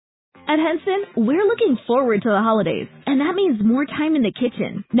At Henson, we're looking forward to the holidays, and that means more time in the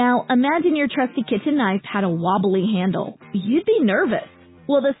kitchen. Now, imagine your trusty kitchen knife had a wobbly handle. You'd be nervous.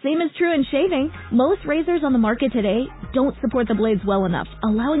 Well, the same is true in shaving. Most razors on the market today don't support the blades well enough,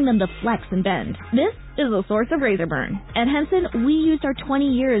 allowing them to flex and bend. This is a source of razor burn. At Henson, we used our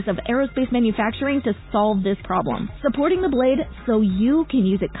 20 years of aerospace manufacturing to solve this problem, supporting the blade so you can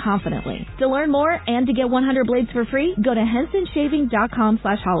use it confidently. To learn more and to get 100 blades for free, go to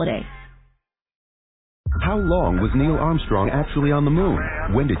hensonshaving.com/holiday. How long was Neil Armstrong actually on the moon?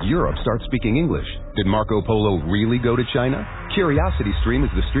 When did Europe start speaking English? Did Marco Polo really go to China? CuriosityStream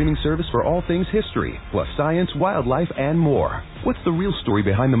is the streaming service for all things history, plus science, wildlife, and more. What's the real story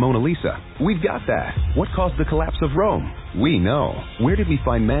behind the Mona Lisa? We've got that. What caused the collapse of Rome? We know. Where did we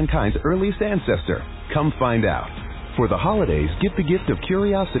find mankind's earliest ancestor? Come find out. For the holidays, give the gift of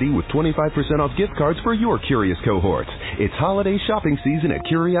curiosity with 25% off gift cards for your curious cohorts. It's holiday shopping season at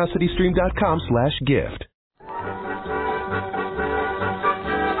curiositystream.com/gift.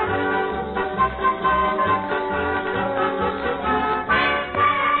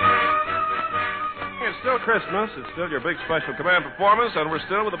 It's still Christmas. It's still your big special command performance, and we're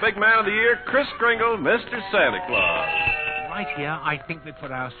still with the big man of the year, Kris Kringle, Mr. Santa Claus. Right here, I think that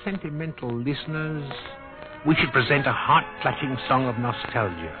for our sentimental listeners, we should present a heart-clutching song of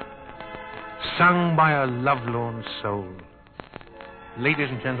nostalgia, sung by a lovelorn soul.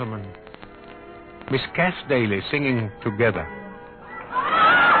 Ladies and gentlemen, Miss Cass Daly singing Together.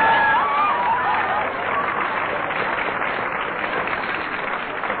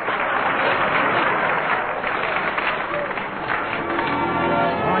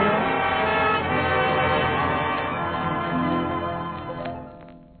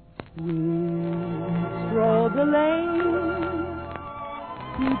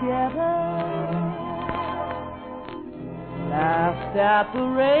 Laughed at the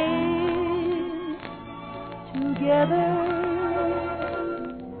rain together,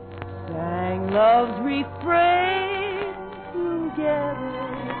 sang love's refrain together,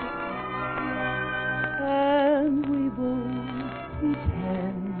 and we both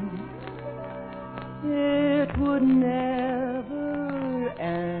pretend it would never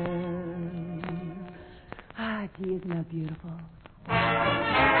end. Ah, gee, isn't that beautiful?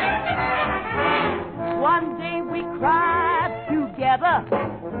 One day we cried together,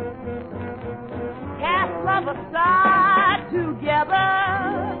 cast love aside together.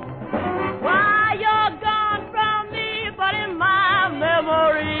 Why, you're gone from me, but in my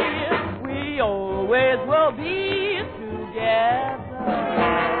memory we always will be together.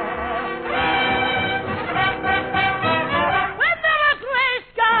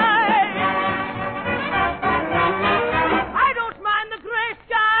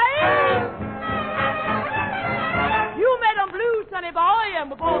 Boy, and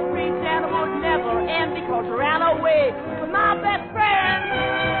we both reached and it would never end because you ran away with my best friend.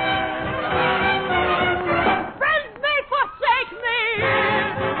 Friends may forsake me,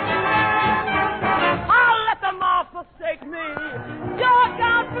 I'll let them all forsake me. You're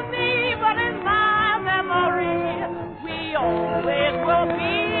gone from me, but in my memory we always will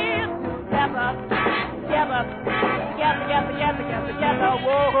be together, together, together, together, together, together.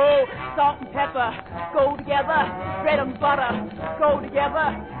 Whoa, salt and pepper go together, bread and butter go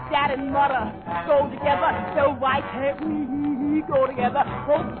together, dad and mother go together, so why can't we go together?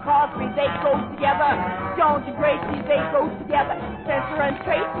 Hope and Crosby, they go together, Jones and Gracie, they go together, Spencer and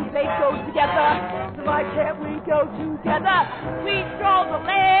Tracy, they go together, so why can't we go together? We stroll the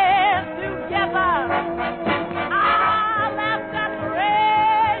land together. I laughed at the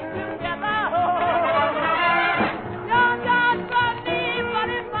rain together. You're gone from me, but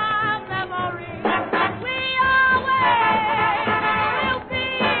in my memory we always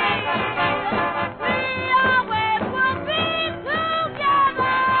will be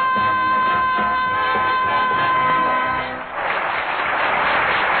together.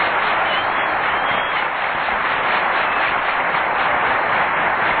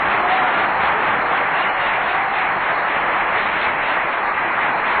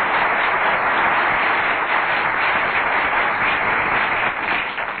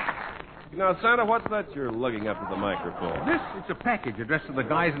 Now, Santa, what's that you're lugging up to the microphone? This is a package addressed to the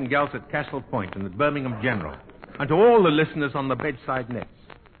guys and gals at Castle Point and at Birmingham General, and to all the listeners on the bedside nets.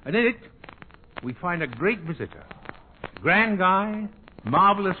 And in it, we find a great visitor. Grand guy,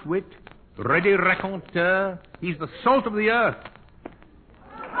 marvelous wit, ready raconteur. He's the salt of the earth.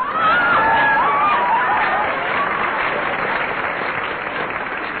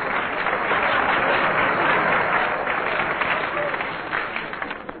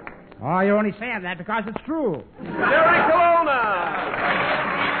 Oh, you're only saying that because it's true. Jerry Colonna!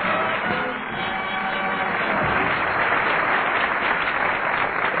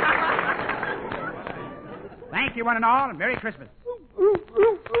 you one and all, and Merry Christmas.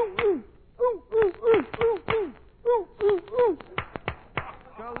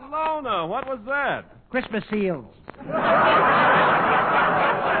 Kelowna, what was that? Christmas seals.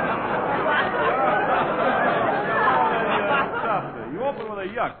 You open with a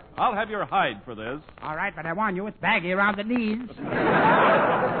yuck. I'll have your hide for this. All right, but I warn you, it's baggy around the knees.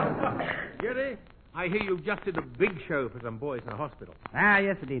 Jerry, I hear you just did a big show for some boys in the hospital. Ah,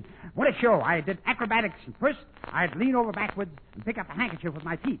 yes, indeed. What a show. I did acrobatics. First, I'd lean over backwards and pick up a handkerchief with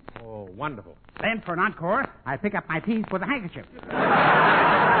my teeth. Oh, wonderful. Then, for an encore, I'd pick up my teeth with a handkerchief.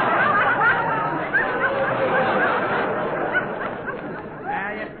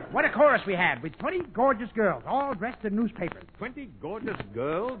 What a chorus we had with 20 gorgeous girls, all dressed in newspapers. 20 gorgeous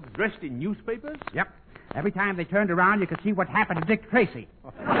girls dressed in newspapers? Yep. Every time they turned around, you could see what happened to Dick Tracy.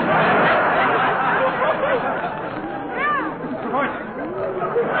 Of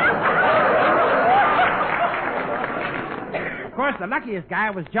course, the luckiest guy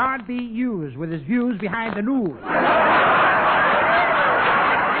was John B. Hughes with his views behind the news.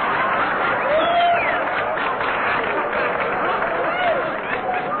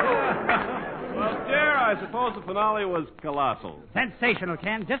 I suppose the finale was colossal. Sensational,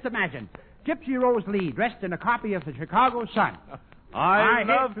 Ken. Just imagine. Gypsy Rose Lee dressed in a copy of the Chicago Sun. I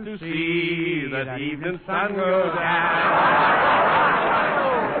love to see that evening sun go down.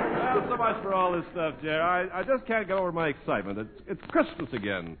 Well, so much for all this stuff, Jerry. I just can't get over my excitement. It's Christmas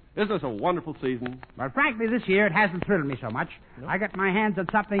again. Isn't this a wonderful season? Well, frankly, this year it hasn't thrilled me so much. No? I got my hands on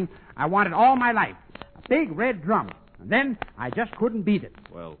something I wanted all my life. A big red drum. And then I just couldn't beat it.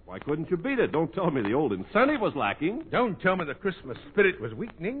 Well, why couldn't you beat it? Don't tell me the old incentive was lacking. Don't tell me the Christmas spirit was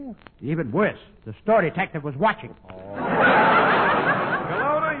weakening. Even worse, the store detective was watching. Kelowna,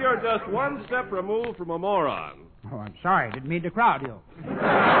 you're just one step removed from a moron. Oh, I'm sorry. Didn't mean to crowd you. But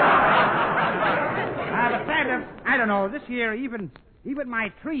Santa, I don't know. This year, even my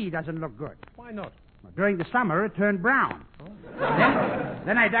tree doesn't look good. Why not? Well, during the summer, it turned brown. Oh.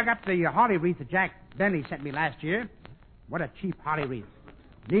 Then I dug up the holly wreath that Jack Bentley sent me last year. What a cheap holly wreath.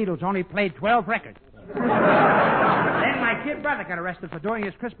 Needles only played 12 records. Then my kid brother got arrested for doing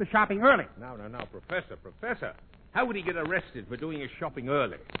his Christmas shopping early. No, Professor. How would he get arrested for doing his shopping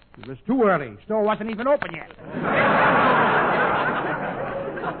early? It was too early. The store wasn't even open yet.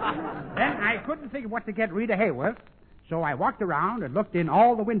 Then I couldn't think of what to get Rita Hayworth, so I walked around and looked in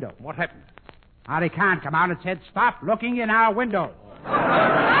all the windows. What happened? Harry Kahn came out and said, "Stop looking in our windows."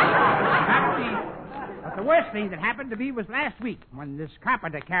 But the worst thing that happened to me was last week when this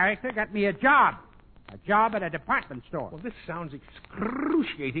Carpenter character got me a job. A job at a department store. Well, this sounds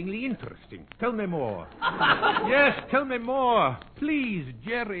excruciatingly interesting. Tell me more. Yes, tell me more. Please,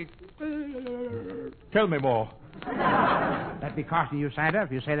 Jerry. Tell me more. That'd be costing you, Santa.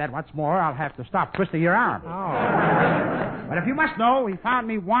 If you say that once more, I'll have to stop twisting your arm. Oh. But if you must know, he found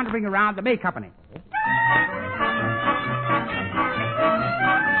me wandering around the May Company.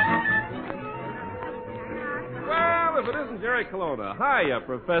 If it isn't Jerry Kelowna. Hiya,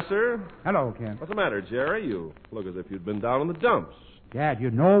 Professor. Hello, Ken. What's the matter, Jerry? You look as if you'd been down in the dumps. Yeah, do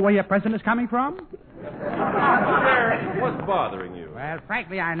you know where your present is coming from? Jerry, what's bothering you? Well,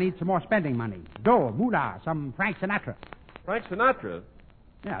 frankly, I need some more spending money. Dough, moolah, some Frank Sinatra. Frank Sinatra?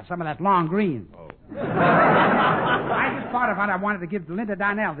 Yeah, some of that long green. Oh. I just thought of what I wanted to give to Linda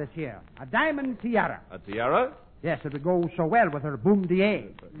Darnell this year. A diamond tiara. A tiara? Yes, it would go so well with her boom d'ay.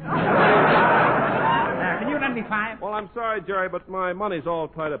 Can you lend me $5? Well, I'm sorry, Jerry, but my money's all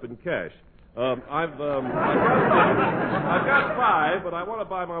tied up in cash. I've got $5, but I want to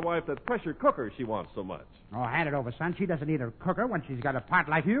buy my wife that pressure cooker she wants so much. Oh, hand it over, son. She doesn't need a cooker when she's got a pot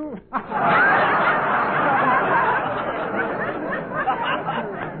like you.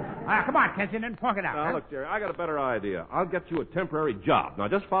 Come on, Kensington, fork it out. Now, look, Jerry, I got a better idea. I'll get you a temporary job. Now,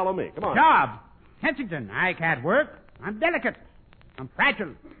 just follow me. Come on. Job? Kensington, I can't work. I'm delicate. I'm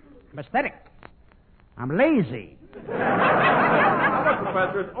fragile. I'm aesthetic. I'm lazy. Now, look,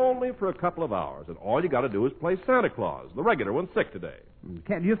 Professor, it's only for a couple of hours, and all you got to do is play Santa Claus. The regular one's sick today.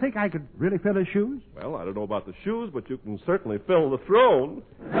 Ken, do you think I could really fill his shoes? Well, I don't know about the shoes, but you can certainly fill the throne.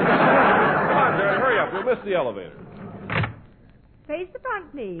 Come on, Jerry, hurry up. We'll miss the elevator. Face the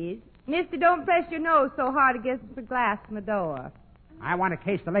front, please. Mister, don't press your nose so hard against the glass in the door. I want to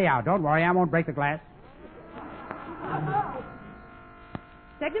case the layout. Don't worry, I won't break the glass.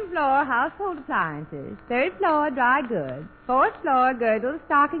 Second floor, household appliances. Third floor, dry goods. Fourth floor, girdles,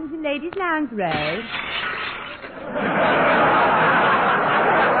 stockings, and ladies' lingerie.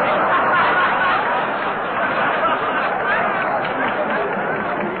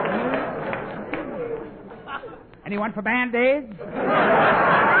 Anyone for Band-Aids?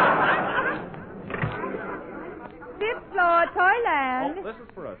 floor, Toyland. Oh, this is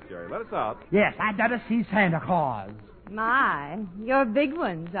for us, Jerry. Let us out. Yes, I'd better see Santa Claus. My, you're big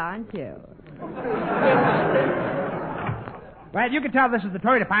ones, aren't you? Well, you can tell this is the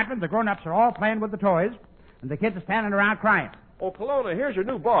toy department. The grown-ups are all playing with the toys, and the kids are standing around crying. Oh, Kelowna, here's your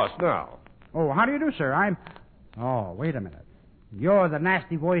new boss now. Oh, how do you do, sir? Oh, wait a minute. You're the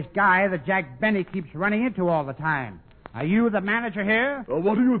nasty-voiced guy that Jack Benny keeps running into all the time. Are you the manager here?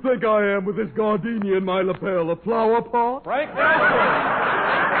 What do you think I am with this gardenia in my lapel? A flower pot? Frank Nelson.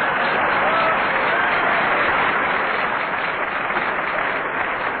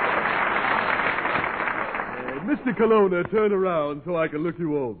 Mr. Kelowna, turn around so I can look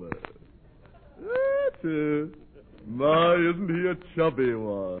you over. My, isn't he a chubby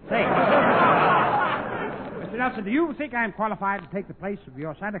one? Say, Mr. Nelson, do you think I'm qualified to take the place of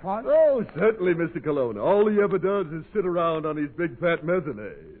your Santa Claus? Oh, certainly, Mr. Kelowna. All he ever does is sit around on his big fat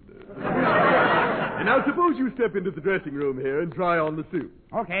mezzanine. And now suppose you step into the dressing room here and try on the suit.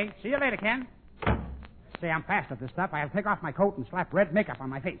 Okay. See you later, Ken. Say, I'm fast at this stuff. I'll take off my coat and slap red makeup on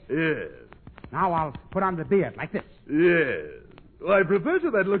my face. Yes. Now I'll put on the beard like this. Yes. Why,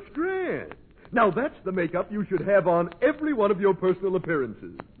 Professor, that looks grand. Now, that's the makeup you should have on every one of your personal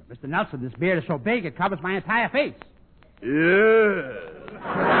appearances. Mr. Nelson, this beard is so big it covers my entire face. Yes.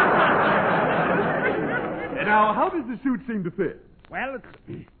 And now, how does the suit seem to fit? Well,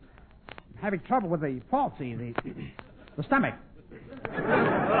 I'm having trouble with the palsy, the stomach.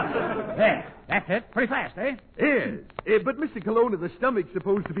 There, that's it. Pretty fast, eh? Yes. But, Mr. Kelowna, the stomach's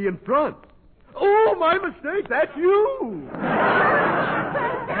supposed to be in front. Oh, my mistake. That's you.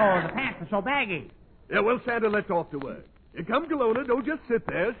 Oh, the pants are so baggy. Yeah, well, Santa, let's off to work. Here come, Kelowna. Don't just sit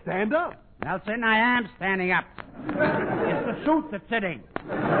there. Stand up. Nelson, I am standing up. It's the suit that's sitting.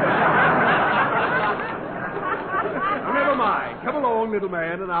 Now, never mind. Come along, little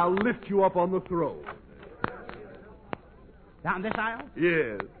man, and I'll lift you up on the throne. Down this aisle?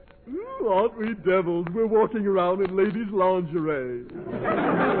 Yes. Aren't we devils? We're walking around in ladies' lingerie.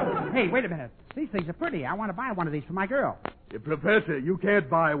 Hey, wait a minute. These things are pretty. I want to buy one of these for my girl. Professor, you can't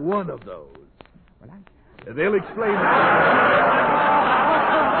buy one of those. Well, They'll explain that.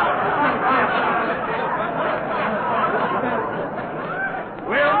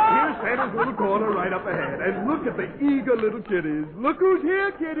 Well, here's Santa's little corner right up ahead. And look at the eager little kiddies. Look who's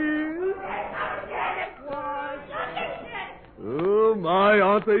here, kiddies. Oh, my,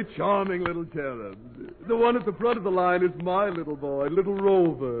 aren't they charming little cherubs? The one at the front of the line is my little boy, little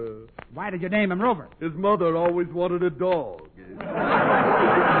Rover. Why did you name him Rover? His mother always wanted a dog. Is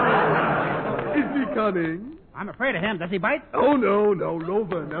he cunning? I'm afraid of him. Does he bite? Oh, no,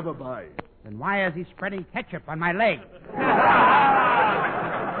 Rover never bites. Then why is he spreading ketchup on my leg?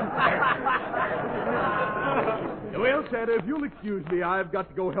 Well, Santa, if you'll excuse me, I've got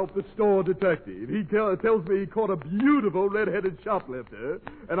to go help the store detective. He tells me he caught a beautiful red-headed shoplifter,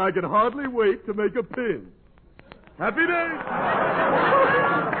 and I can hardly wait to make a pin. Happy days!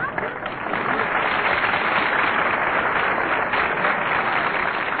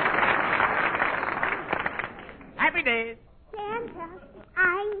 Happy days. Santa,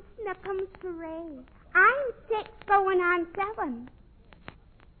 I'm Snookums Parade. I'm 6 going on 7.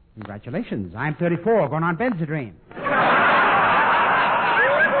 Congratulations. I'm 34, going on Benzedrine.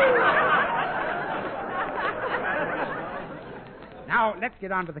 Now, let's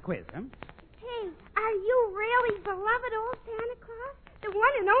get on to the quiz, huh? Hey, are you really beloved old Santa Claus? The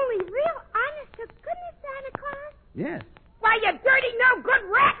one and only real honest-to-goodness Santa Claus? Yes. Why, you dirty, no-good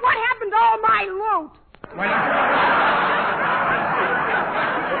rat, what happened to all my loot?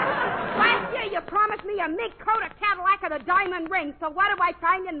 Last year you promised me a mink coat, a Cadillac, and a diamond ring. So what do I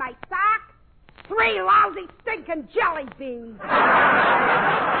find in my sock? 3 lousy, stinking jelly beans. What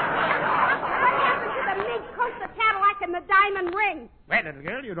happened to the mink coat, the Cadillac, and the diamond ring? Well, little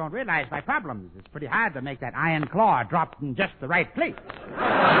girl, you don't realize my problems. It's pretty hard to make that iron claw drop in just the right place.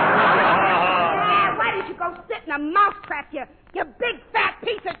 Yeah, why didn't you go sit in a mousetrap, you big fat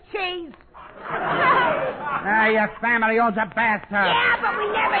piece of cheese? Your family owns a bathtub. Yeah, but we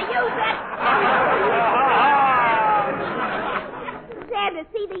never use it. Santa,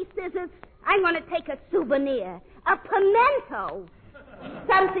 see these scissors? I'm going to take a souvenir. A pimento.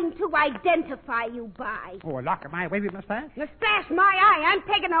 Something to identify you by. Oh, a lock of my wavy mustache? Mustache my eye. I'm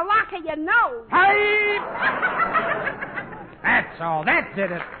taking a lock of your nose. Hey! That's all. That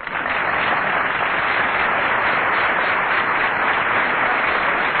did it.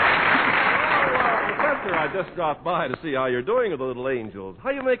 I just dropped by to see how you're doing with the little angels.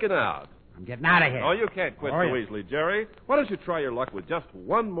 How you making out? I'm getting out of here. Oh, you can't quit so easily, Jerry. Why don't you try your luck with just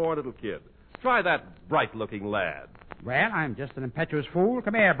one more little kid? Try that bright-looking lad. Well, I'm just an impetuous fool.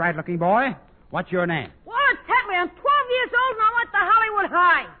 Come here, bright-looking boy. What's your name? Lawrence Tetley, I'm 12 years old and I went to Hollywood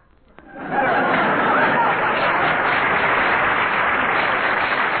High.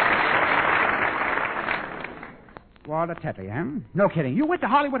 Walter Tetley, huh? No kidding. You went to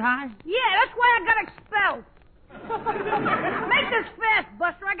Hollywood High? Yeah, that's why I got expelled. Make this fast,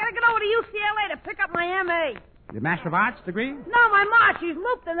 Buster. I gotta get over to UCLA to pick up my M.A. Your Master of Arts degree? No, my ma, she's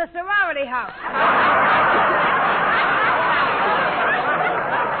looped in the sorority house.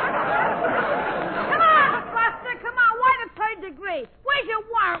 Come on, Buster, come on. Why the third degree? Where's your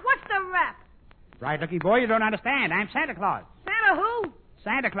warrant? What's the rep? Right-looky boy, you don't understand. I'm Santa Claus. Santa who?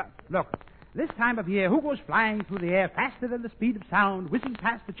 Santa Claus. Look, this time of year, who goes flying through the air faster than the speed of sound, whizzing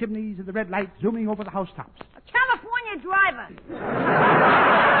past the chimneys and the red lights, zooming over the housetops? A California driver.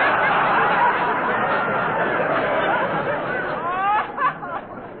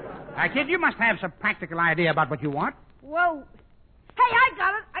 Kid, you must have some practical idea about what you want. Well, hey, I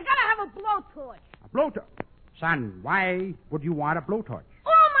got it. I gotta have a blowtorch. A blowtorch? Son, why would you want a blowtorch?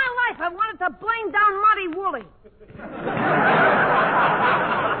 All my life I wanted to blame down Muddy Wooly.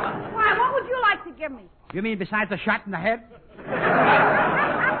 Why, what would you like to give me? You mean besides a shot in the head?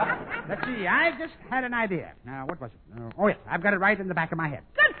 Let's see, I just had an idea. Now, what was it? Oh, yes, I've got it right in the back of my head.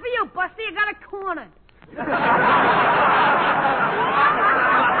 Good for you, Buster. You got a corner.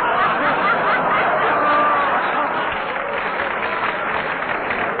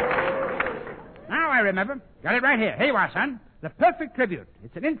 Now I remember. Got it right here. Here you are, son. The perfect tribute.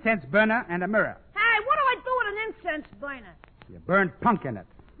 It's an incense burner and a mirror. Hey, what do I do with an incense burner? You burn punk in it.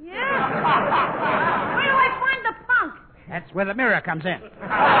 Yeah. Where do I find the punk? That's where the mirror comes in.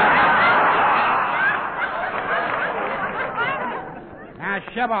 Now,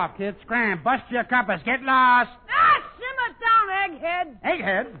 shove off, kid. Scram. Bust your compass. Get lost. Simmer down, egghead.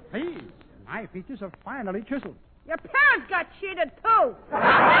 Egghead? Please. My features are finally chiseled. Your parents got cheated, too.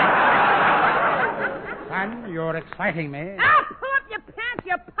 Son, you're exciting me. Now, pull up your pants.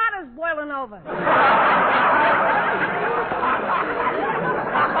 Your pot is boiling over.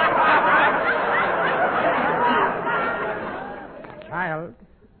 Child.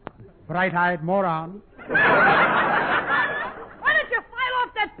 Bright-eyed moron. Why don't you file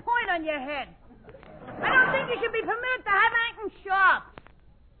off that point on your head? I don't think you should be permitted to have anything sharp.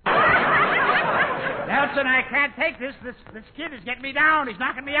 Nelson, I can't take this. This kid is getting me down. He's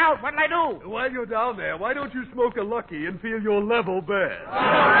knocking me out. What'll I do? While you're down there, why don't you smoke a Lucky and feel your level bad?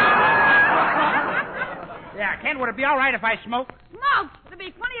 Yeah, Ken, would it be all right if I smoke? Smoke? It'd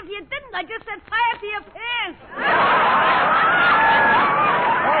be funny if you didn't. I just set fire to your pants.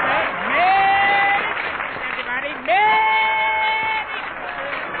 Okay. Merry Christmas, everybody. Merry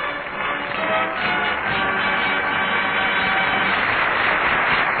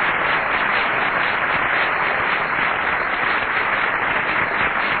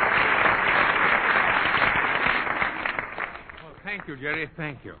Thank you, Jerry.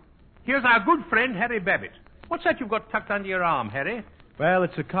 Thank you. Here's our good friend, Harry Babbitt. What's that you've got tucked under your arm, Harry? Well,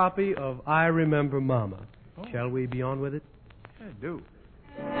 it's a copy of I Remember Mama. Oh. Shall we be on with it? Yeah, do.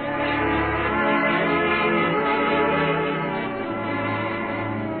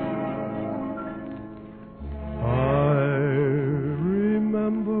 I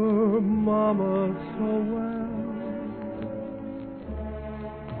remember Mama so well.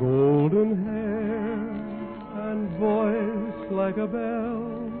 Golden hair and voice like a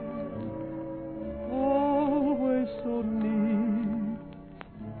bell, always so neat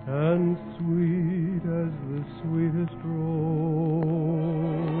and sweet as the sweetest rose.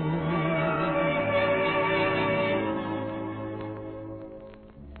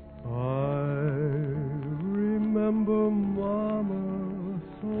 I remember Mama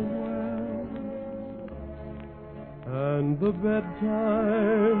so well, and the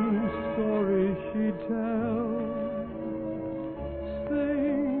bedtime story she'd tell,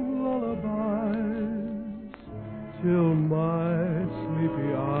 till my sleepy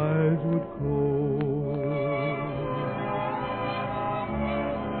eyes would close.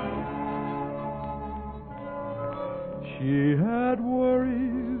 She had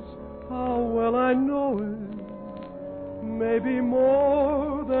worries, how well I know it, maybe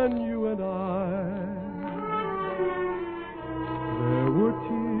more than you and I. There were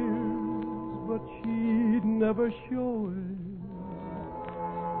tears, but she'd never show it.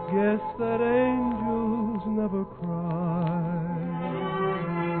 Guess that angels never cry.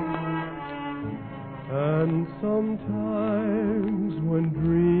 And sometimes when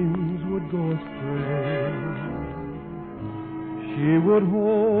dreams would go astray, she would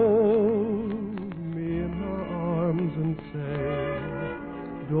hold me in her arms and say,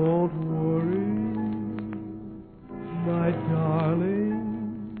 don't worry, my darling,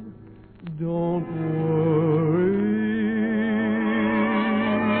 don't worry.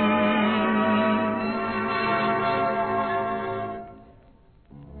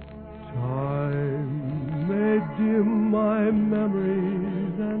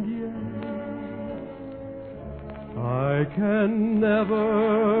 can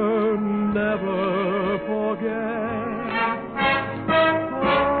never, never forget.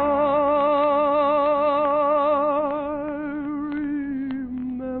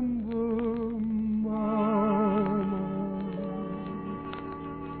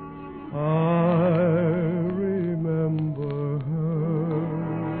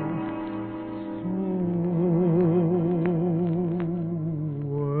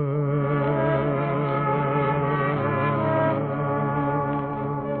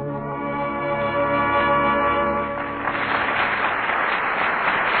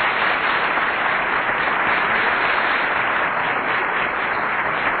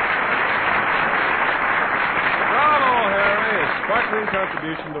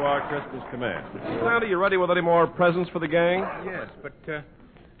 Contribution to our Christmas command. Santa, you ready with any more presents for the gang? Yes, but,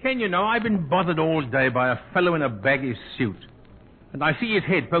 Ken, you know, I've been bothered all day by a fellow in a baggy suit. And I see his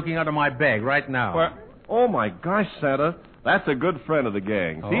head poking out of my bag right now. Well, oh, my gosh, Santa. That's a good friend of the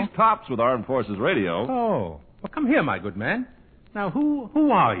gang. Oh? He's tops with Armed Forces Radio. Oh. Well, come here, my good man. Now,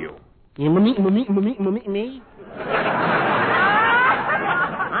 who are you? Me?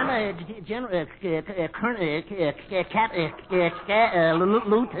 I'm a general, private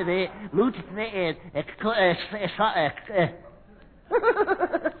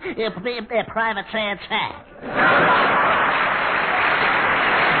sad sack.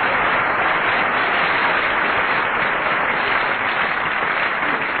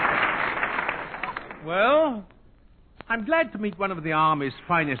 Well, I'm glad to meet one of the Army's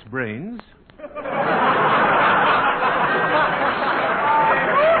finest brains.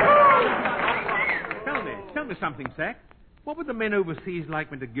 Tell me something, Sack. What would the men overseas like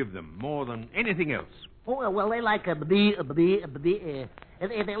me to give them more than anything else? Oh, well, they like they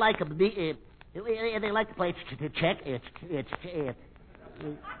like to play check.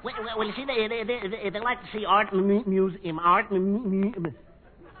 Well, you see, they like to see art museum,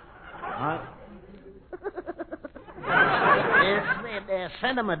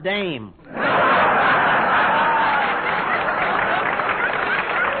 send them a dame.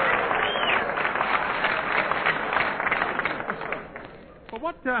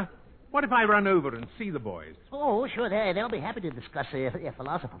 Well, what if I run over and see the boys? Oh, sure, they'll be happy to discuss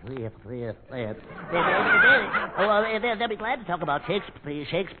philosophy. They'll be glad to talk about Shakespeare.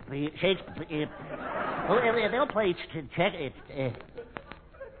 They'll play check.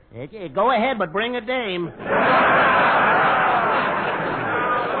 Go ahead, but bring a dame.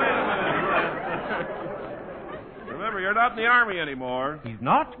 Remember, you're not in the Army anymore. He's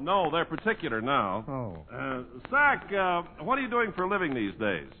not? No, they're particular now. Oh. Sack, what are you doing for a living these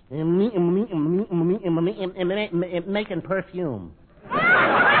days? Making perfume.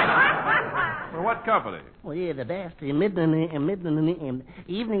 For what company? Well, yeah, the best. Evening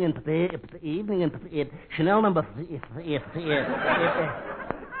and Chanel number.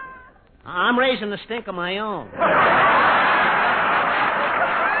 I'm raising the stink of my own.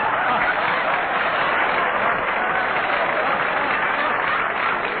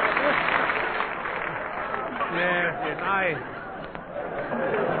 Yes,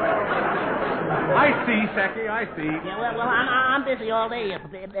 I see, Sacky, I see. Yeah, well, I'm busy all day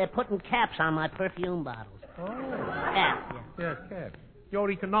putting caps on my perfume bottles. Oh. Caps, yeah. Yes, caps.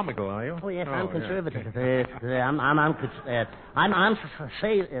 You're economical, are you? Oh, yes, I'm conservative. Yeah, okay. I'm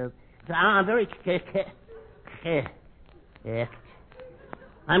very...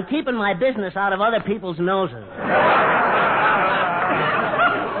 I'm keeping my business out of other people's noses. Oh,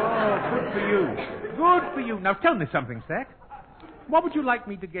 good for you. Good for you. Now, tell me something, Sack. What would you like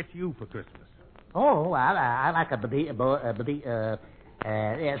me to get you for Christmas? Oh, I like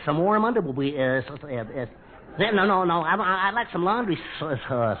some warm underwear. No. I like some laundry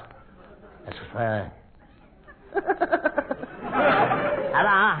sauce.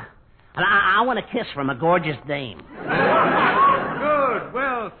 I want a kiss from a gorgeous dame. Good.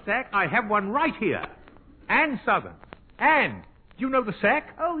 Well, Sack, I have one right here. Ann Southern. Ann, do you know the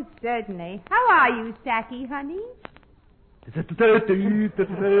Sack? Oh, certainly. How are you, Sacky, honey?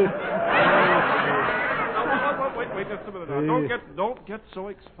 Wait just a minute now. Don't get so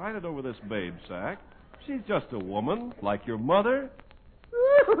excited over this babe, Sack. She's just a woman, like your mother.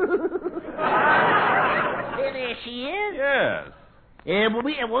 There she is? Yes.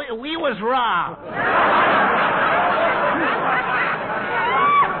 We was wrong.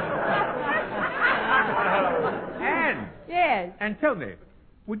 Ann. Yes. And tell me,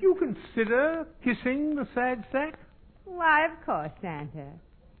 would you consider kissing the sad Sack? Why, of course, Santa.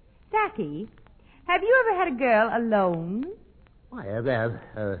 Sacky, have you ever had a girl alone? Why,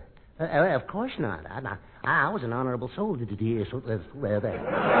 of course not. I was an honorable soldier.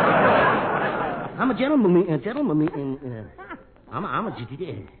 I'm a gentleman.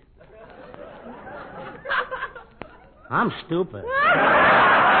 I'm stupid.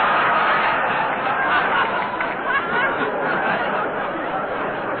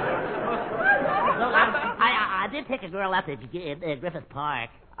 I did take a girl out at Griffith Park.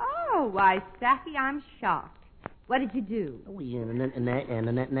 Oh, why, Stacky, I'm shocked. What did you do? We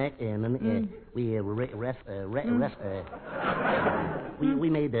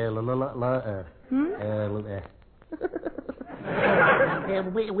made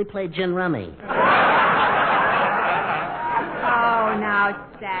we played gin rummy. Oh, now,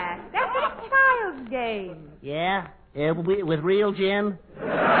 Stack, that's a child's game. Yeah? With real gin?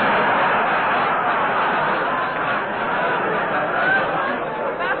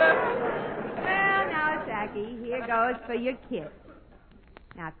 Here goes for your kiss.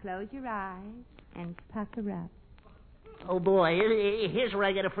 Now close your eyes and pucker up. Oh, boy. Here's where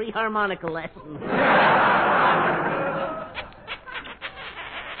I get a free harmonica lesson.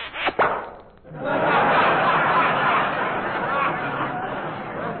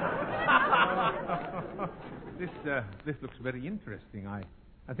 This looks very interesting. I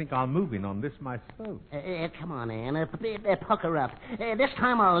think I'll move in on this myself. Come on, Ann. Pucker up. This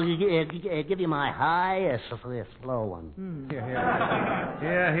time I'll give you my high, slow one.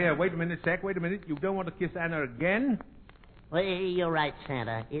 Here. Wait a minute, Sack. Wait a minute. You don't want to kiss Anna again? Well, you're right,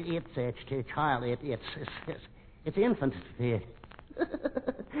 Santa. It's a child. It's infant. The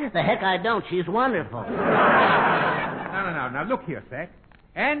heck I don't. She's wonderful. No. Now, look here, Sack.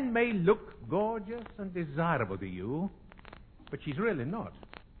 Anne may look gorgeous and desirable to you, but she's really not.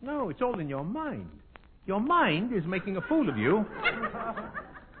 No, it's all in your mind. Your mind is making a fool of you.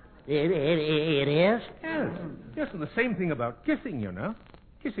 It is? Yes, and the same thing about kissing, you know.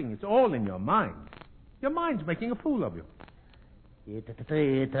 Kissing, it's all in your mind. Your mind's making a fool of you. It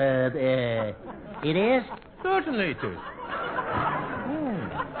is? Certainly it is.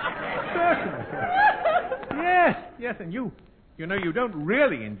 Certainly. Yes, and you know you don't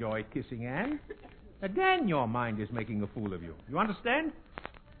really enjoy kissing Anne. Again, your mind is making a fool of you. You understand?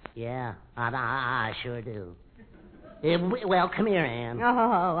 Yeah, I sure do. Well, come here, Anne.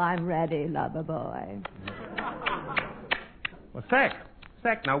 Oh, I'm ready, lover boy. Well, Sack,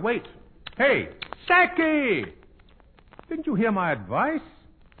 now wait. Hey, Sacky! Didn't you hear my advice?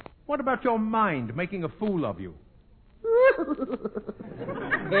 What about your mind making a fool of you?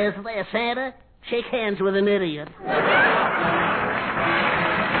 Santa, shake hands with an idiot.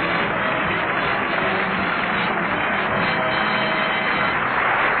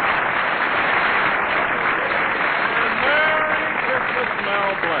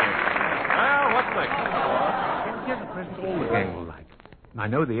 All the gang will like. And I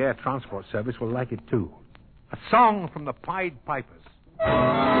know the Air Transport Service will like it, too. A song from the Pied Pipers.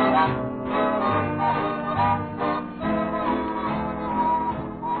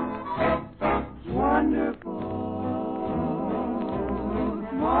 Wonderful,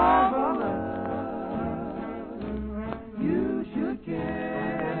 marvelous, you should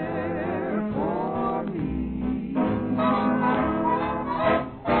care for me.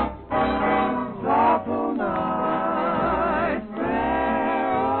 Awful nice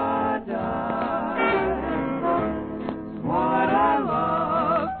paradise, what I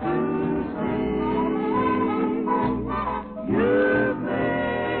love to see. You've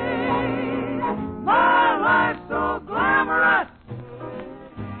made my life so glamorous.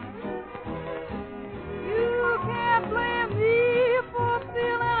 You can't blame me for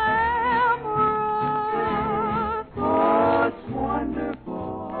feeling amorous. Oh, it's wonderful.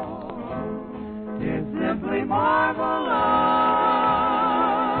 It's simply marvelous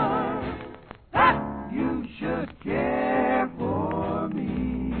that you should care for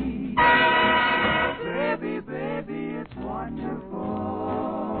me. Baby, it's wonderful.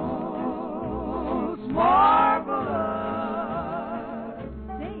 It's marvelous.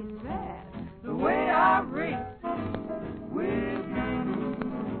 Say, Red. The way I race with you.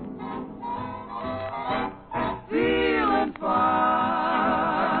 Feeling fine,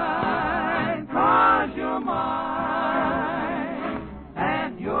 'cause you're mine,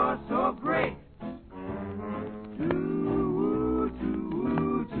 and you're so great.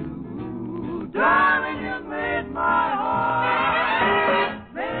 Darling, you made my heart,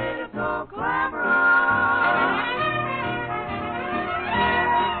 made it so glamorous.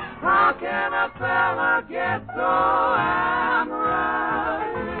 How can a fella get so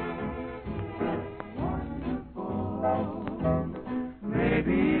amorous? Wonderful,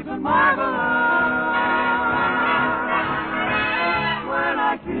 maybe even marvelous. When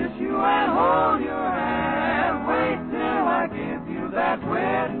I kiss you and hold your hand, wait till I give you that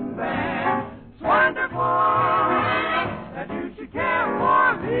wedding band. It's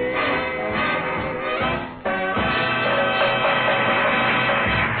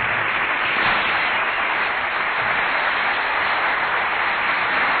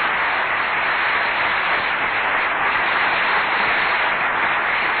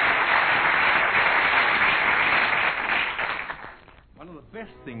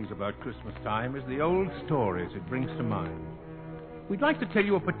things about Christmas time is the old stories it brings to mind. We'd like to tell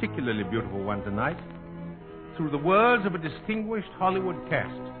you a particularly beautiful one tonight through the words of a distinguished Hollywood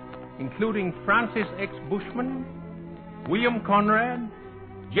cast, including Francis X. Bushman, William Conrad,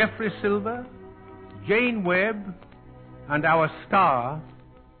 Jeffrey Silver, Jane Webb, and our star,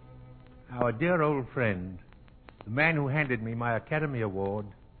 our dear old friend, the man who handed me my Academy Award,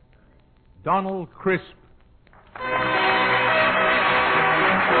 Donald Crisp.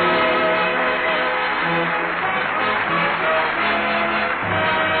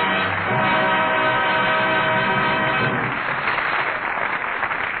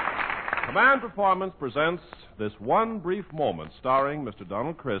 Command Performance presents This One Brief Moment, starring Mr.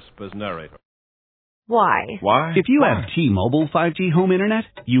 Donald Crisp as narrator. Why? Why? If you have T-Mobile 5G home internet,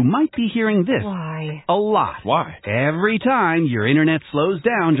 you might be hearing this Why? a lot. Why? Every time your internet slows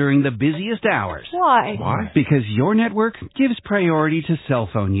down during the busiest hours. Why? Why? Because your network gives priority to cell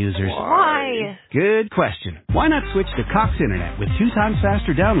phone users. Why? Good question. Why not switch to Cox Internet with 2 times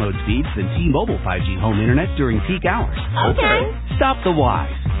faster download speeds than T-Mobile 5G home internet during peak hours? Okay. Stop the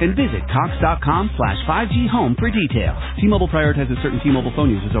whys and visit Cox.com/5G home for details. T-Mobile prioritizes certain T-Mobile phone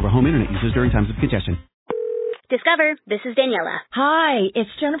users over home internet users during times of congestion. Discover, this is Daniela. Hi, it's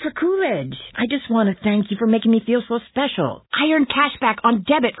Jennifer Coolidge. I just want to thank you for making me feel so special. I earned cash back on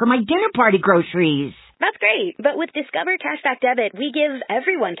debit for my dinner party groceries. That's great, but with Discover Cashback Debit, we give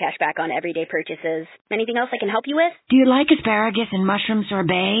everyone cash back on everyday purchases. Anything else I can help you with? Do you like asparagus and mushroom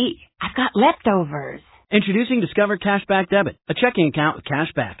sorbet? I've got leftovers. Introducing Discover Cashback Debit, a checking account with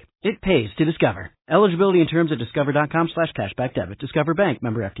cash back. It pays to Discover. Eligibility and terms at discover.com/cashbackdebit. Discover Bank,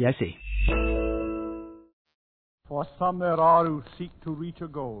 member FDIC. For some there are who seek to reach a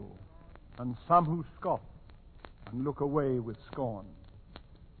goal, and some who scoff and look away with scorn.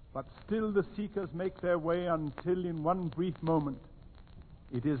 But still the seekers make their way until in one brief moment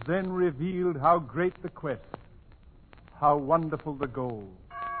it is then revealed how great the quest, how wonderful the goal.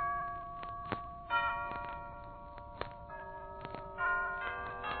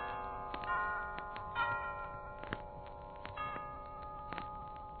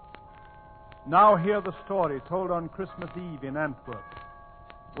 Now hear the story told on Christmas Eve in Antwerp,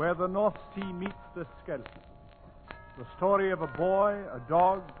 where the North Sea meets the Scheldt. The story of a boy, a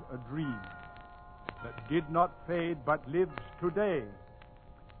dog, a dream that did not fade but lives today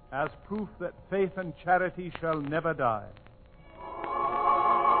as proof that faith and charity shall never die.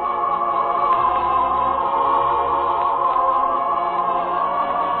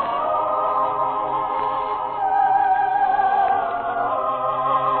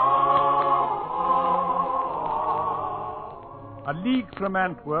 A league from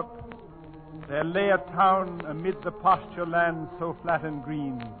Antwerp, there lay a town amid the pasture land so flat and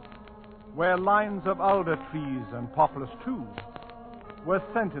green, where lines of alder trees and poplars too were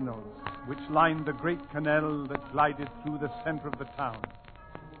sentinels which lined the great canal that glided through the center of the town.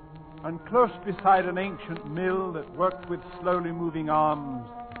 And close beside an ancient mill that worked with slowly moving arms,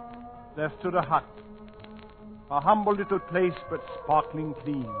 there stood a hut, a humble little place but sparkling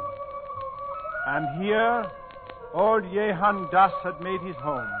clean. And here old Jehan Das had made his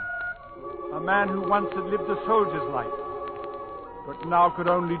home, a man who once had lived a soldier's life, but now could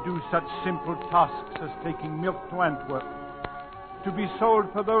only do such simple tasks as taking milk to Antwerp, to be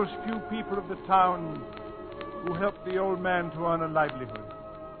sold for those few people of the town who helped the old man to earn a livelihood.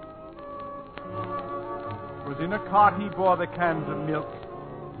 It was in a cart he bore the cans of milk,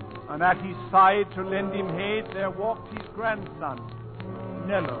 and at his side to lend him aid there walked his grandson,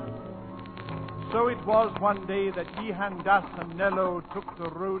 Nello. So it was one day that Jehan Das and Nello took the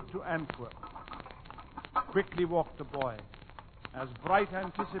road to Antwerp. Quickly walked the boy, as bright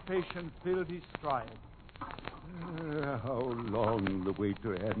anticipation filled his stride. How long the way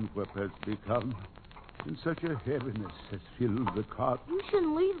to Antwerp has become, and such a heaviness has filled the cart. You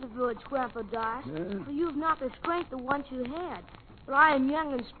shouldn't leave the village, Grandpa Das, for you have not the strength that once you had. But I am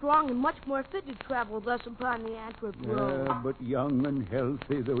young and strong and much more fit to travel thus upon the Antwerp road. But young and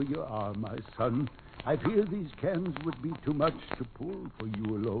healthy though you are, my son, I fear these cans would be too much to pull for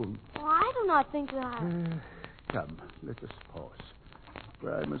you alone. Well, I do not think that Come, let us pause,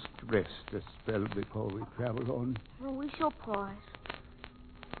 for I must rest a spell before we travel on. Well, we shall pause.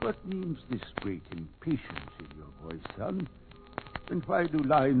 What means this great impatience in your voice, son? And why do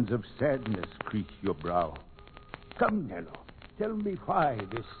lines of sadness crease your brow? Come, Nello. Tell me why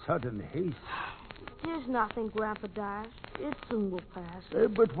this sudden haste. It is nothing, Grandpa Das. It soon will pass.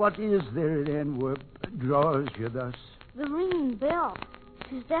 But what is there in Antwerp that draws you thus? The ringing bell.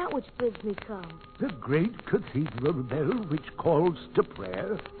 'Tis that which bids me come. The great cathedral bell which calls to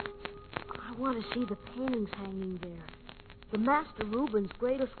prayer? I want to see the paintings hanging there. The Master Rubens'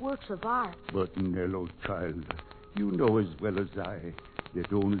 greatest works of art. But, Nello, child, you know as well as I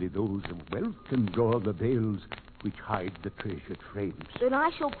that only those of wealth can draw the veils which hide the treasured frames. Then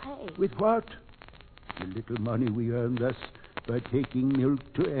I shall pay. With what? The little money we earn thus by taking milk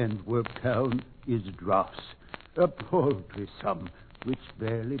to Antwerp town is dross, a paltry sum which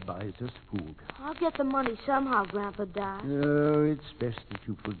barely buys us food. I'll get the money somehow, Grandpa Doc. Oh, it's best that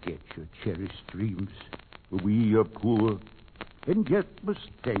you forget your cherished dreams. We are poor, and yet must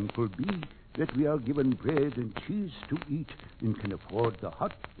thankful be that we are given bread and cheese to eat and can afford the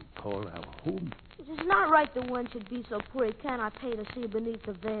hut we call our home. It is not right that one should be so poor he cannot pay to see beneath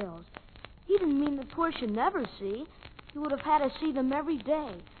the veils. He didn't mean the poor should never see. He would have had to see them every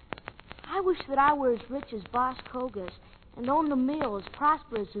day. I wish that I were as rich as Boss Kogas and owned a mill as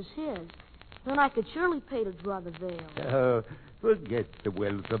prosperous as his. Then I could surely pay to draw the veil. Forget the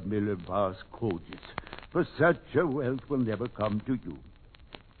wealth of Miller Boss Kogas, for such a wealth will never come to you.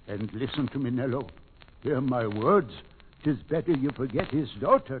 And listen to me, Nello. Hear my words. 'Tis better you forget his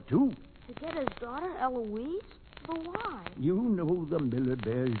daughter, too. Forget his daughter, Eloise? But why? You know the miller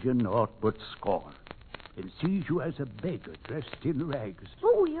bears you naught but scorn, and sees you as a beggar dressed in rags.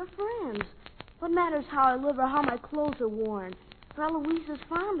 But we are friends. What matters how I live or how my clothes are worn? For Eloise is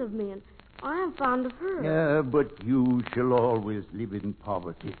fond of me, and I am fond of her. But you shall always live in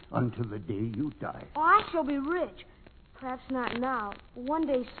poverty until the day you die. Oh, I shall be rich. Perhaps not now, but one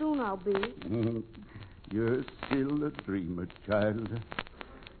day soon I'll be. You're still a dreamer, child.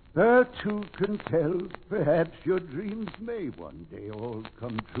 But who can tell? Perhaps your dreams may one day all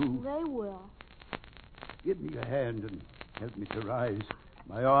come true. They will. Give me your hand and help me to rise.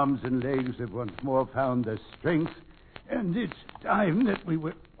 My arms and legs have once more found their strength, and it's time that we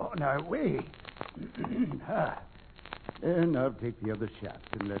were on our way. And I'll take the other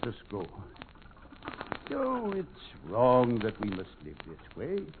shaft and let us go. So it's wrong that we must live this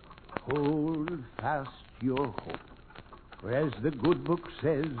way. Hold fast your hope. For as the good book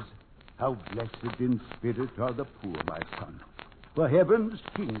says, how blessed in spirit are the poor, my son. For heaven's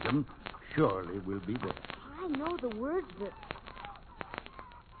kingdom surely will be theirs. I know the words, but...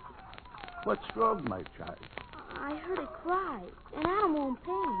 What's wrong, my child? I heard it cry. An animal in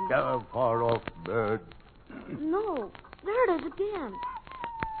pain. A far-off bird. No, there it is again.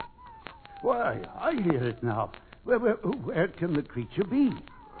 Why, I hear it now. Where can the creature be?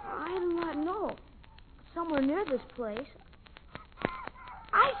 I do not know. Somewhere near this place.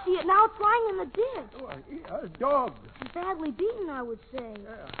 I see it now. It's lying in the ditch. A dog. Badly beaten, I would say.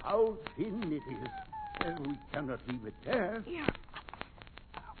 How thin it is. We cannot leave it there. Here.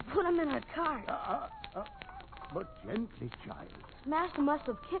 Put him in a cart. But gently, child. His master must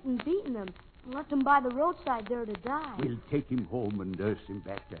have kicked and beaten him and left him by the roadside there to die. We'll take him home and nurse him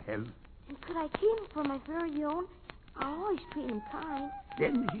back to health. And could I keep him for my very own? I always treat him kind.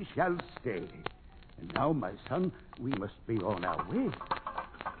 Then he shall stay. And now, my son, we must be on our way.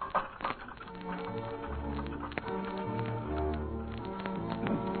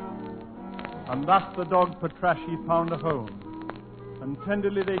 And thus the dog Patrasche found a home, and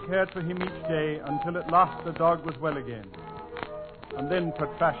tenderly they cared for him each day until at last the dog was well again. And then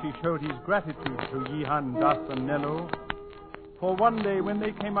Patrasche showed his gratitude to Jehan, Das, and Nello, for one day when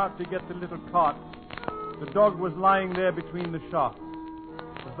they came out to get the little cart, the dog was lying there between the shafts,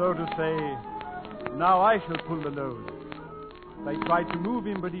 as though to say, now I shall pull the load. They tried to move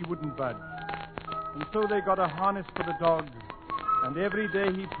him, but he wouldn't budge. And so they got a harness for the dog, and every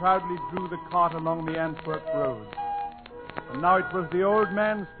day he proudly drew the cart along the Antwerp road. And now it was the old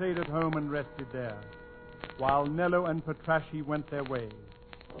man stayed at home and rested there, while Nello and Patrasche went their way.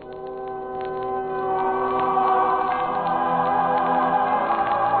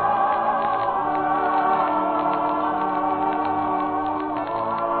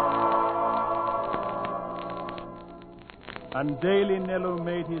 And daily Nello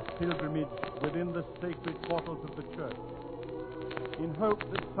made his pilgrimage within the sacred portals of the church, in hope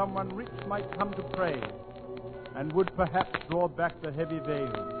that someone rich might come to pray, and would perhaps draw back the heavy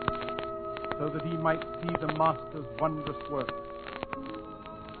veil, so that he might see the Master's wondrous works.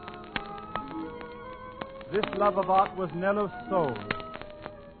 This love of art was Nello's soul,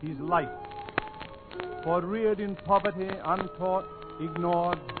 his life. For reared in poverty, untaught,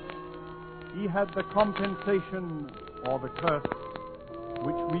 ignored, he had the compensation, or the curse,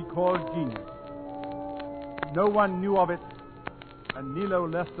 which we call genius. No one knew of it, and Nello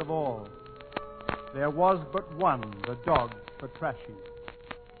least of all. There was but one, the dog, Patrasche.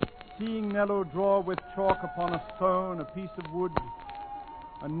 Seeing Nello draw with chalk upon a stone a piece of wood,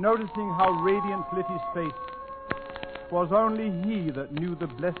 and noticing how radiant lit his face, 'twas only he that knew the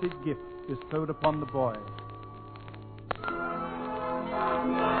blessed gift bestowed upon the boy.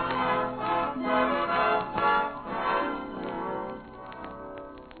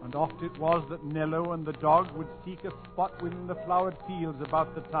 and oft it was that Nello and the dog would seek a spot within the flowered fields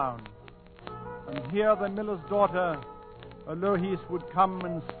about the town. And here the miller's daughter, Alois, would come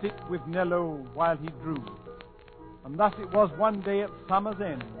and sit with Nello while he drew. And thus it was one day at summer's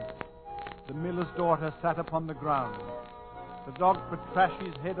end. The miller's daughter sat upon the ground. The dog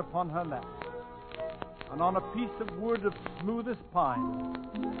Patrashi's head upon her lap. And on a piece of wood of smoothest pine,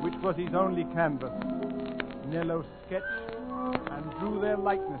 which was his only canvas, Nello sketched and drew their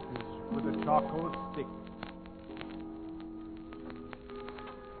likenesses with a charcoal stick.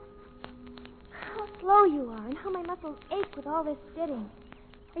 How slow you are, and how my muscles ache with all this sitting.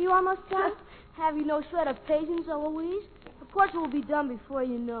 Are you almost done? Have you no shred of patience, Eloise? The portrait will be done before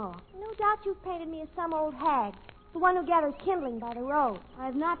you know. No doubt you've painted me as some old hag, the one who gathers kindling by the road. I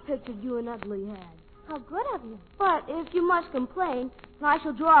have not pictured you an ugly hag. How good of you. But if you must complain, I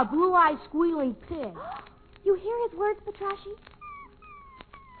shall draw a blue-eyed squealing pig. You hear his words, Patrashi?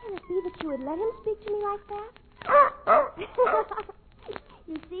 Can it be that you would let him speak to me like that?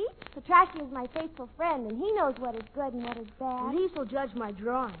 You see, Patrashi is my faithful friend, and he knows what is good and what is bad. And he shall judge my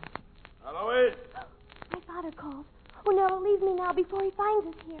drawing. Alois! My father calls. Oh, Nello, leave me now before he finds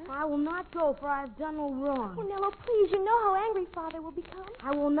us here. I will not go, for I have done no wrong. Oh, Nello, please, you know how angry Father will become.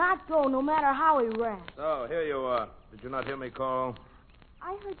 I will not go, no matter how he raps. So, here you are. Did you not hear me call?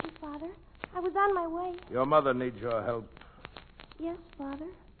 I heard you, Father. I was on my way. Your mother needs your help. Yes, Father.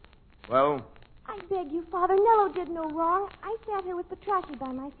 Well? I beg you, Father. Nello did no wrong. I sat here with Patrashi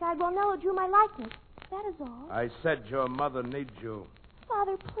by my side while Nello drew my likeness. That is all. I said your mother needs you.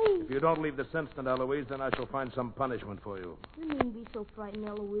 Father, please. If you don't leave this instant, Eloise, then I shall find some punishment for you. You needn't be so frightened,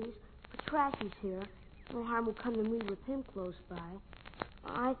 Eloise. Patrashi's here. No harm will come to me with him close by.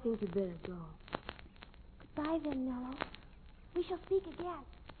 I think you'd better go. Goodbye, then, Nello. We shall speak again.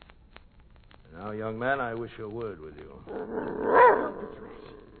 Now, young man, I wish a word with you. No,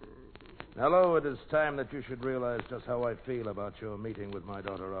 Patrashi. Nello, it is time that you should realize just how I feel about your meeting with my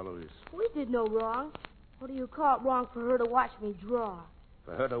daughter, Eloise. We did no wrong. What do you call it wrong for her to watch me draw?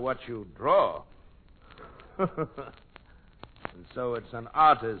 For her to watch you draw? And so it's an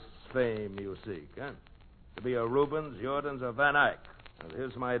artist's fame you seek, huh? To be a Rubens, Jordaens, or Van Eyck. Well,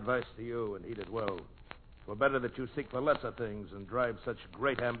 here's my advice to you, and heed it well. It's better that you seek for lesser things and drive such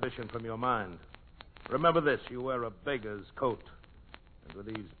great ambition from your mind. Remember this, you wear a beggar's coat. And with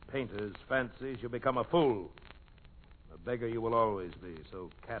these painters' fancies, you become a fool. A beggar you will always be,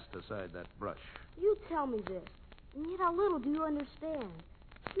 so cast aside that brush. You tell me this, and yet how little do you understand.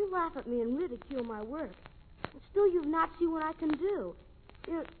 You laugh at me and ridicule my work. And still you've not seen what I can do.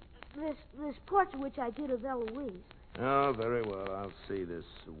 This portrait which I did of Eloise. Oh, very well. I'll see this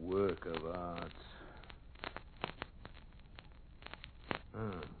work of art.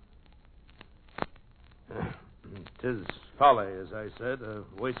 Tis folly, as I said, a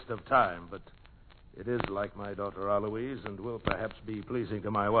waste of time, but it is like my daughter Eloise and will perhaps be pleasing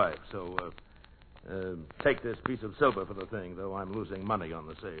to my wife. So, take this piece of silver for the thing, though I'm losing money on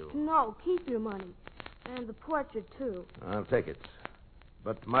the sale. No, keep your money. And the portrait, too. I'll take it.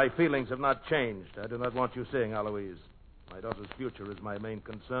 But my feelings have not changed. I do not want you seeing Eloise. My daughter's future is my main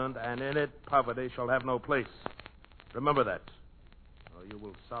concern, and in it, poverty shall have no place. Remember that, or you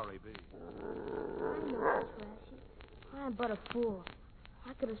will sorry be. I know, Patrashi. I am but a fool.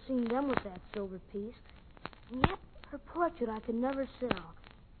 I could have seen them with that silver piece. And yet, her portrait I could never sell.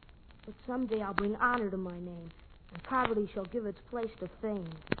 But someday I'll bring honor to my name, and poverty shall give its place to fame.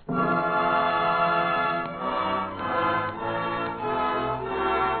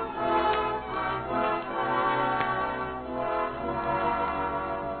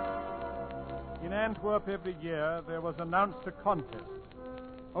 In Antwerp every year there was announced a contest,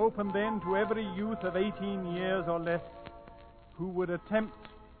 open then to every youth of 18 years or less who would attempt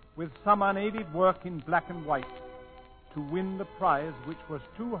with some unaided work in black and white to win the prize, which was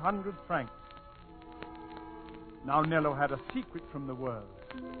 200 francs. Now Nello had a secret from the world.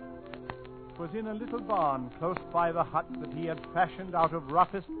 It was in a little barn close by the hut that he had fashioned out of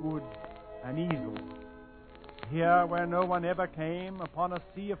roughest wood an easel. Here, where no one ever came, upon a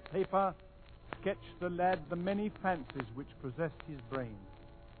sea of paper, sketched the lad the many fancies which possessed his brain.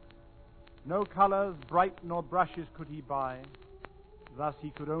 No colors, bright nor brushes could he buy. Thus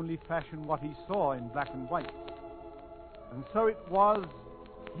he could only fashion what he saw in black and white. And so it was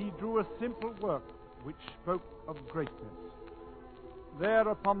he drew a simple work which spoke of greatness. There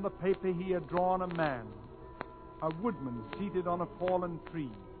upon the paper he had drawn a man, a woodman seated on a fallen tree,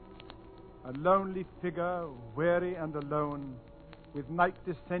 a lonely figure, weary and alone, with night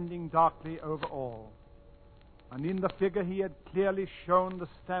descending darkly over all. And in the figure he had clearly shown the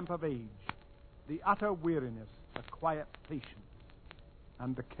stamp of age, the utter weariness, the quiet patience.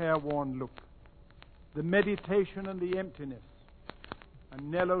 and the careworn look, the meditation and the emptiness. And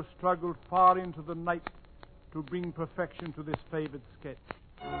Nello struggled far into the night to bring perfection to this favored sketch.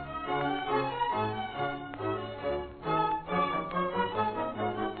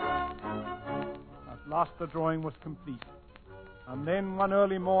 At last the drawing was complete. And then one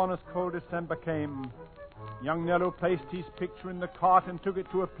early morn as cold December came, young Nello placed his picture in the cart and took it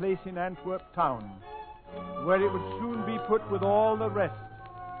to a place in Antwerp town, where it would soon be put with all the rest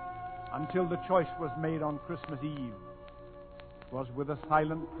until the choice was made on Christmas Eve. 'Twas with a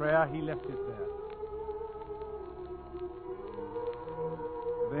silent prayer he left it there.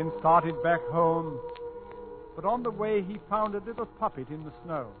 Then started back home, but on the way he found a little puppet in the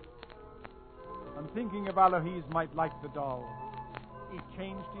snow. And thinking of Alois might like the doll, he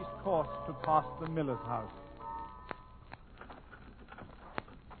changed his course to pass the miller's house.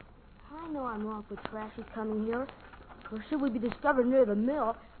 I know I'm awful trashy coming here, for should we be discovered near the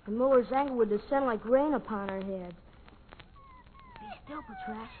mill, the miller's anger would descend like rain upon our heads. Be still,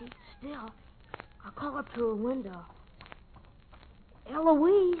 Patrasche, still. I'll call up to her window.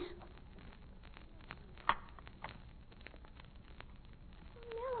 Eloise!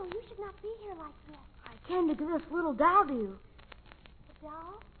 No, you should not be here like this. I came to give this little doll to you. The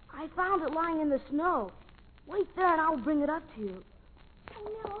doll? I found it lying in the snow. Wait there and I'll bring it up to you. Oh,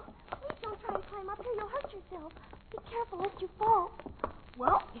 no. Please don't try and climb up here. You'll hurt yourself. Be careful lest you fall.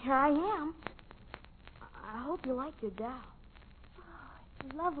 Well, here I am. I hope you like your doll. Oh,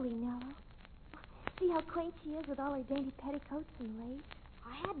 it's lovely, Nella. See how quaint she is with all her dainty petticoats and lace.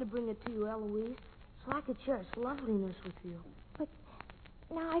 I had to bring it to you, Eloise, so I could share its loveliness with you. But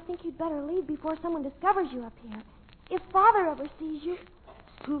now I think you'd better leave before someone discovers you up here. If Father ever sees you...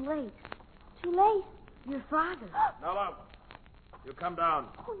 It's too late. Too late? Your father. Nella, you come down.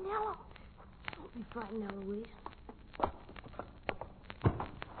 Oh, Nella. Don't be frightened, Eloise.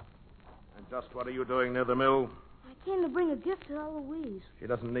 And just what are you doing near the mill? I came to bring a gift to Eloise. She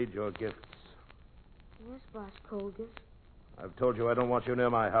doesn't need your gifts. Yes, Boss Colgus. I've told you I don't want you near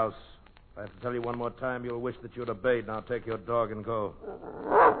my house. If I have to tell you one more time, you'll wish that you'd obeyed. Now take your dog and go.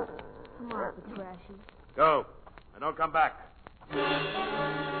 Come on, Patrasche. Go. And don't come back.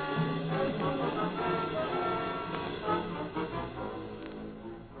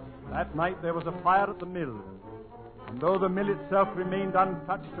 That night there was a fire at the mill, and though the mill itself remained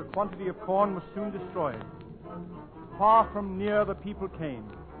untouched, a quantity of corn was soon destroyed. Far from near the people came,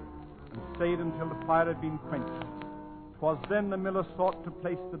 and stayed until the fire had been quenched. 'Twas then the miller sought to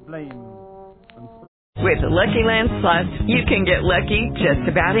place the blame. With Lucky Land Slots, you can get lucky just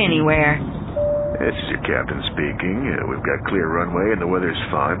about anywhere. This is your captain speaking. We've got clear runway and the weather's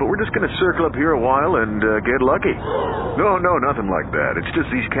fine, but we're just going to circle up here a while and get lucky. No, nothing like that. It's just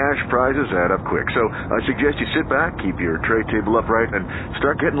these cash prizes add up quick. So I suggest you sit back, keep your tray table upright, and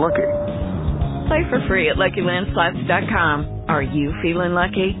start getting lucky. Play for free at LuckyLandSlots.com. Are you feeling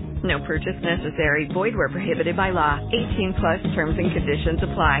lucky? No purchase necessary. Void where prohibited by law. 18 plus terms and conditions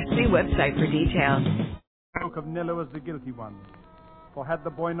apply. See website for details. Spoke of Nello as the guilty one. For had the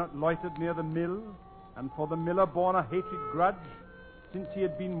boy not loitered near the mill, and for the miller borne a hatred grudge, since he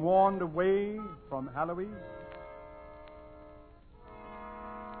had been warned away from Alois?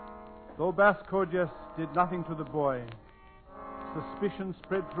 Though Bascogius did nothing to the boy, suspicion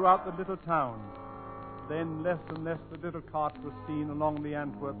spread throughout the little town. Then less and less the little cart was seen along the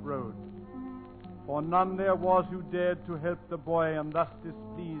Antwerp road. For none there was who dared to help the boy, and thus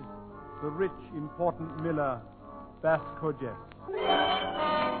displeased the rich, important miller, Bascogius.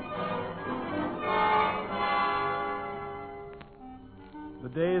 The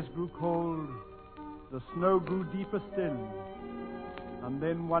days grew cold, the snow grew deeper still, and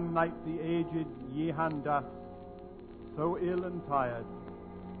then one night the aged Jehan Das, so ill and tired,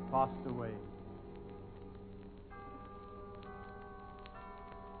 passed away.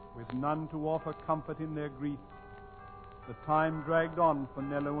 With none to offer comfort in their grief, the time dragged on for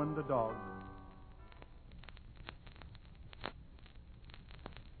Nello and the dog.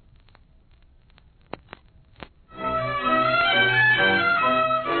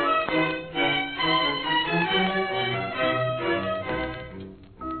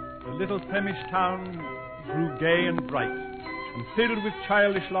 The little Flemish town grew gay and bright, and filled with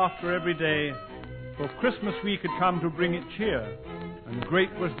childish laughter every day, for Christmas week had come to bring it cheer, and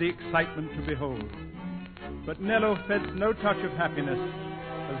great was the excitement to behold. But Nello felt no touch of happiness,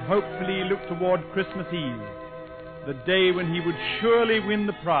 as hopefully he looked toward Christmas Eve, the day when he would surely win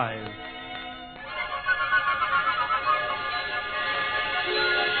the prize.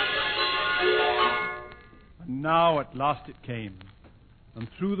 And now at last it came, and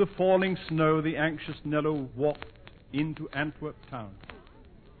through the falling snow the anxious Nello walked into Antwerp town.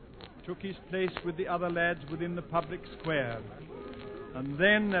 took his place with the other lads within the public square. And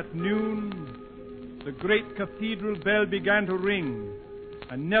then at noon, the great cathedral bell began to ring,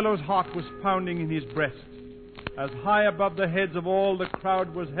 and Nello's heart was pounding in his breast, as high above the heads of all the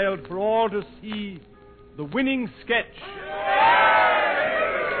crowd was held for all to see the winning sketch.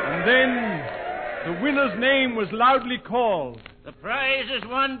 And then the winner's name was loudly called. The prize is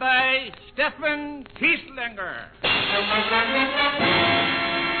won by Stefan Kieslinger.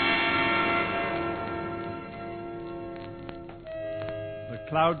 The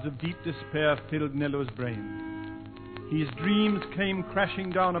clouds of deep despair filled Nello's brain. His dreams came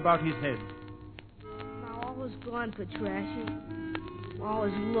crashing down about his head. Now all was gone for Trashy. All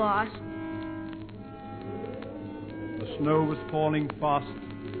is lost. The snow was falling fast.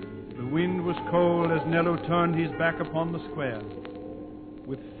 The wind was cold as Nello turned his back upon the square.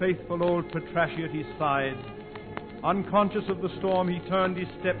 With faithful old Petraschi at his side, unconscious of the storm, he turned his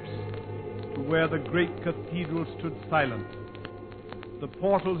steps to where the great cathedral stood silent. The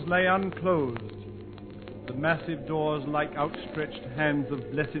portals lay unclosed, the massive doors, like outstretched hands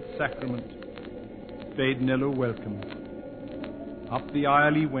of blessed sacrament, bade Nello welcome. Up the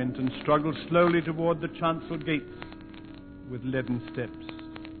aisle he went and struggled slowly toward the chancel gates with leaden steps.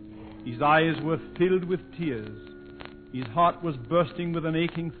 His eyes were filled with tears. His heart was bursting with an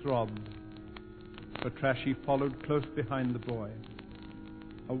aching throb. Petraschi followed close behind the boy.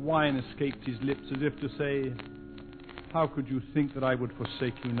 A whine escaped his lips as if to say, "How could you think that I would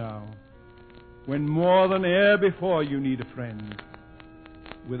forsake you now, when more than e'er before you need a friend?"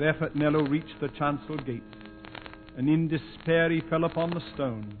 With effort Nello reached the chancel gates, and in despair he fell upon the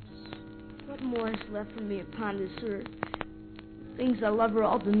stones. What more is left for me upon this earth? Things I love are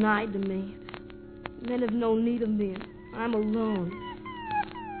all denied to me. Men have no need of me, and I'm alone.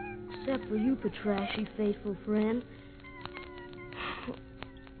 Except for you, Petraschi, faithful friend.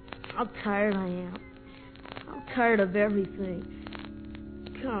 How tired I am. How tired of everything.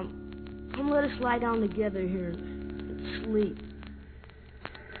 Come, let us lie down together here and sleep.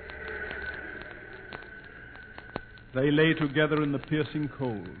 They lay together in the piercing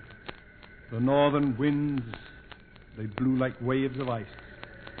cold. The northern winds, they blew like waves of ice,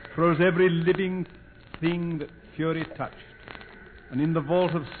 froze every living thing that fury touched. And in the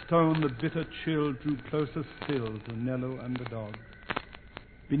vault of stone the bitter chill drew closer still to Nello and the dog.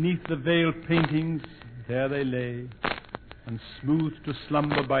 Beneath the veiled paintings, there they lay, and smoothed to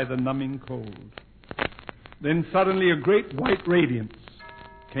slumber by the numbing cold. Then suddenly a great white radiance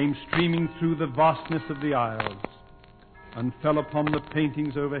came streaming through the vastness of the aisles and fell upon the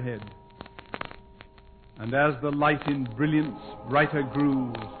paintings overhead. And as the light in brilliance brighter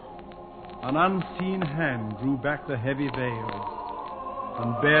grew, an unseen hand drew back the heavy veil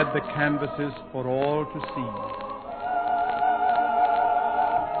and bared the canvases for all to see.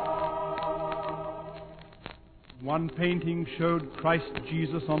 One painting showed Christ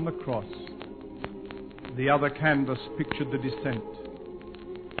Jesus on the cross. The other canvas pictured the descent.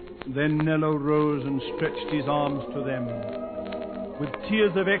 Then Nello rose and stretched his arms to them, with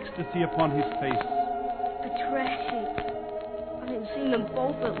tears of ecstasy upon his face. Petraschi, I have seen them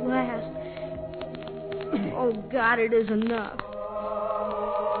both at last. Oh, God, it is enough.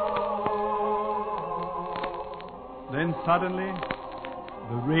 Then suddenly,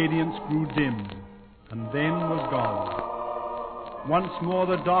 the radiance grew dim, and then was gone. Once more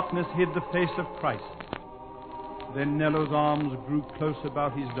the darkness hid the face of Christ. Then Nello's arms grew close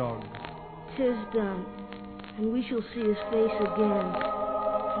about his dog. 'Tis done, and we shall see his face again,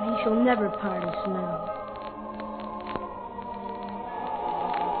 and he shall never part us now.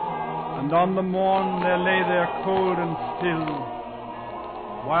 And on the morn there lay there cold and still,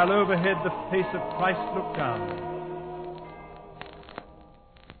 while overhead the face of Christ looked down.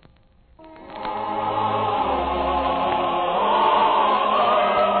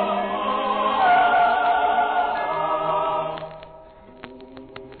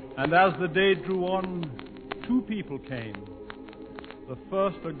 And as the day drew on, two people came. The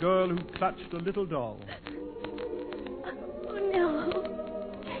first, a girl who clutched a little doll. Oh, no.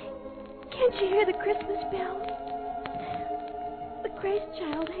 Can't you hear the Christmas bells? The Christ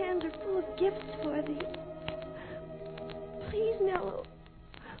child hands are full of gifts for thee. Please, Nello,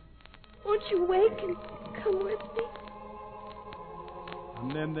 won't you wake and come with me?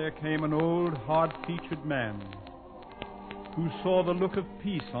 And then there came an old, hard-featured man who saw the look of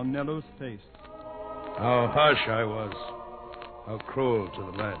peace on Nello's face. How harsh I was. How cruel to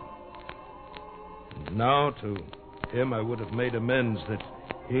the lad. And now to him I would have made amends that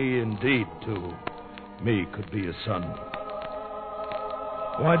he indeed to me could be a son.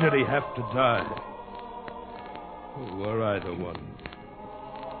 Why did he have to die? Oh, were I the one?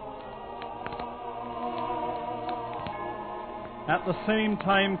 At the same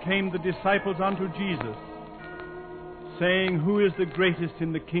time came the disciples unto Jesus, saying, Who is the greatest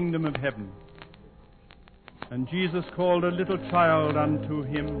in the kingdom of heaven? And Jesus called a little child unto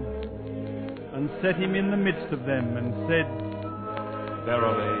him, and set him in the midst of them, and said,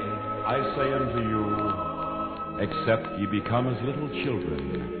 Verily, I say unto you, except ye become as little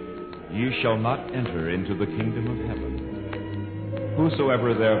children, ye shall not enter into the kingdom of heaven.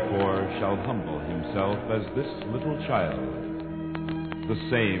 Whosoever therefore shall humble himself as this little child, the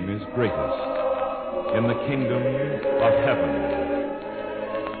same is greatest in the kingdom of heaven.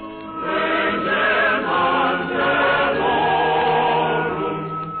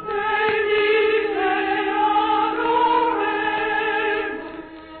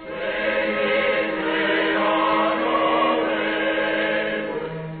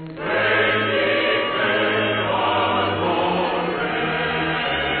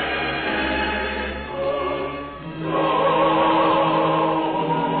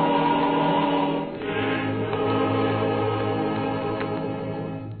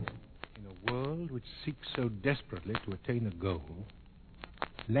 So desperately to attain a goal,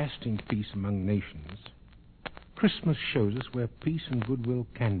 lasting peace among nations, Christmas shows us where peace and goodwill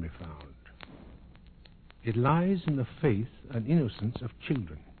can be found. It lies in the faith and innocence of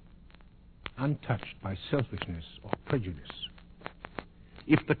children, untouched by selfishness or prejudice.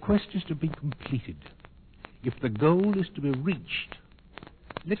 If the quest is to be completed, if the goal is to be reached,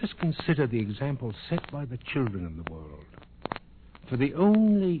 let us consider the example set by the children of the world. For the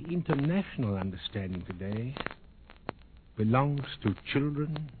only international understanding today belongs to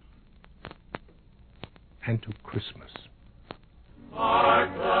children and to Christmas.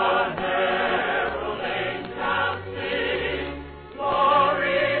 Hark the herald angels sing,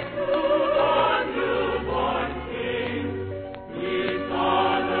 glory to the newborn King. Peace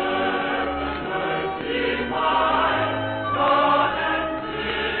on earth and mercy mild, God and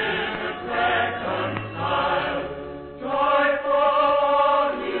sinners reconciled. Joyful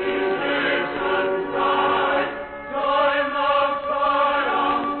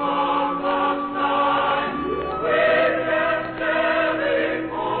triumph on the sky, with their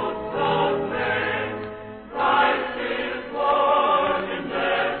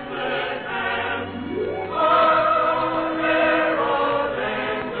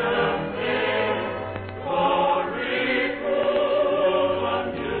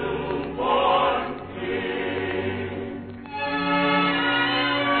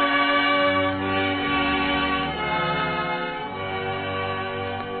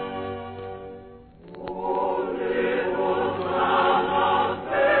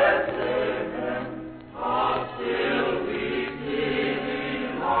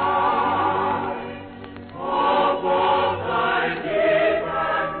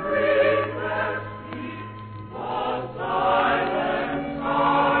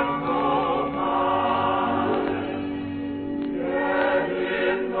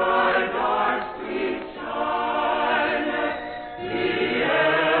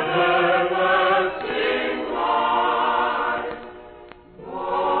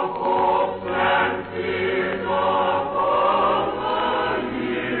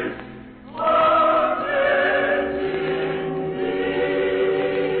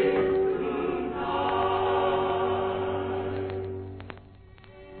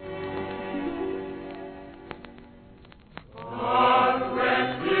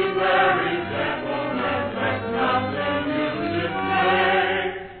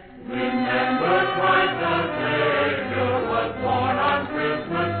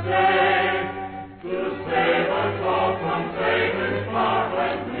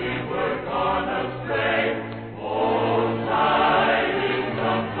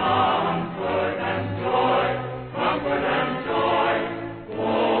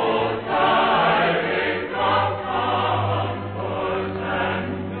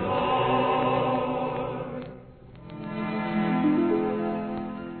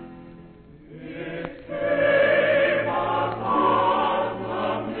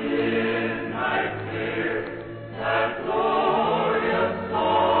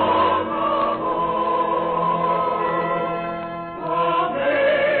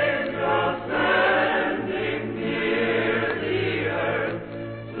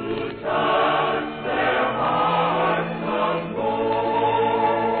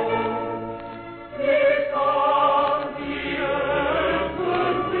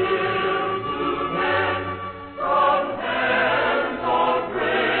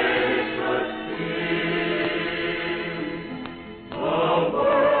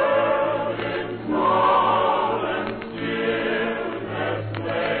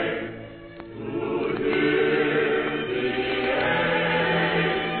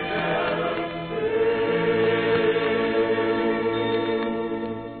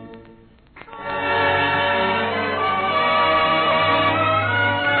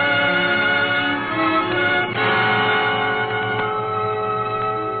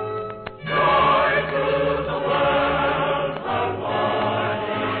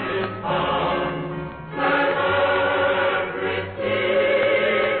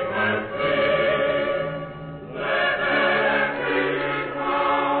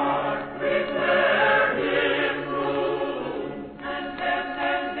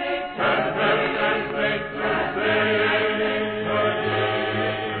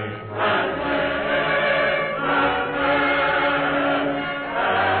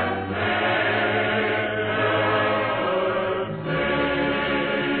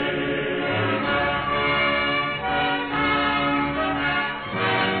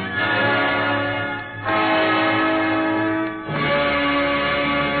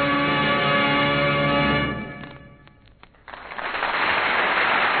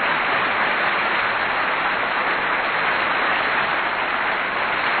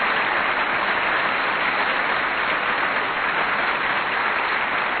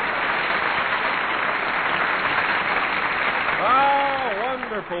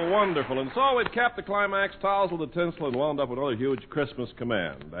wonderful, wonderful. And so it capped the climax, towels with the tinsel, and wound up with another huge Christmas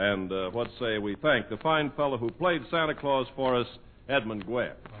command. And what say we thank the fine fellow who played Santa Claus for us, Edmund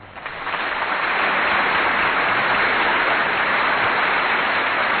Gwebb.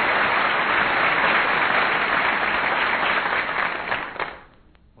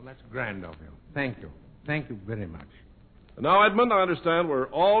 Well, that's grand of you. Thank you. Thank you very much. And now, Edmund, I understand we're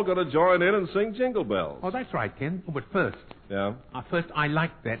all going to join in and sing Jingle Bells. Oh, that's right, Ken. Oh, but first. Yeah? First, I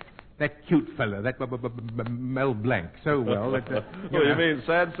like that cute fellow, that Mel Blanc, so well. That, you mean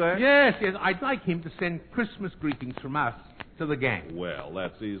Sad Sack? Yes, I'd like him to send Christmas greetings from us to the gang. Well,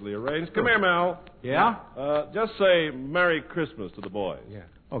 that's easily arranged. Come here, Mel. Yeah? Just say Merry Christmas to the boys. Yeah.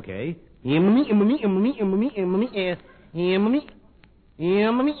 Okay.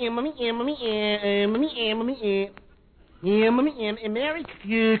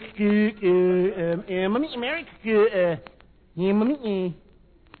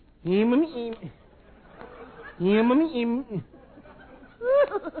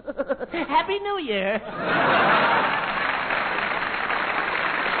 Happy New Year.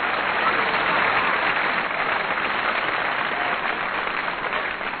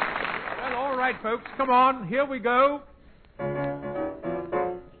 Well, all right, folks, come on. Here we go.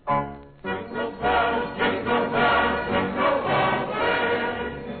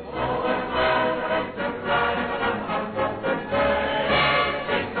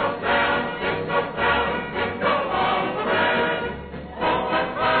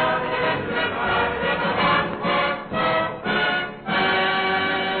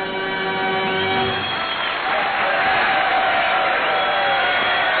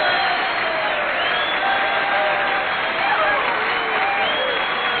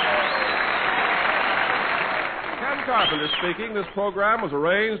 Speaking, this program was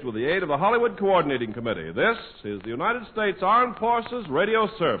arranged with the aid of the Hollywood Coordinating Committee. This is the United States Armed Forces Radio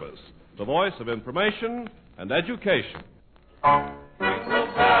Service, the voice of information and education.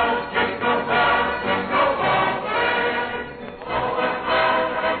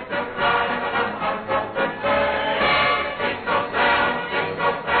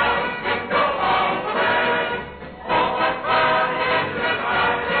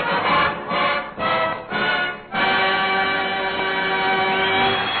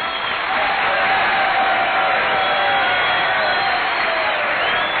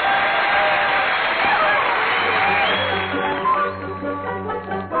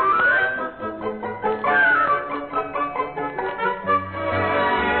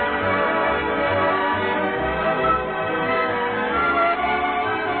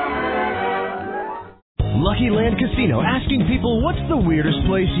 Lucky Land Casino, asking people, what's the weirdest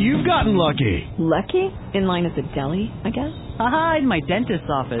place you've gotten lucky? Lucky? In line at the deli, I guess? Aha, in my dentist's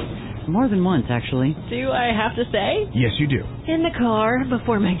office. More than once, actually. Do I have to say? Yes, you do. In the car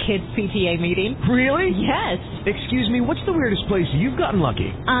before my kids' PTA meeting. Really? Yes. Excuse me, what's the weirdest place you've gotten lucky?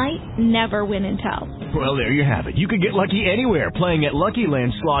 I never win and tell. Well, there you have it. You can get lucky anywhere, playing at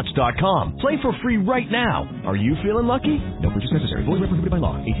LuckyLandSlots.com. Play for free right now. Are you feeling lucky? No purchase necessary. Void where prohibited by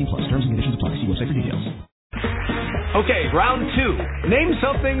law. 18+. Terms and conditions apply. See website for details. Okay, round two. Name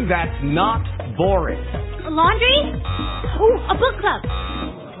something that's not boring. Laundry? Ooh, a book club.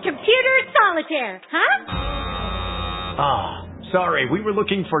 Computer solitaire, huh? Ah, sorry, we were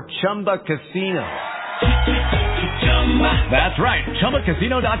looking for Chumba Casino. That's right.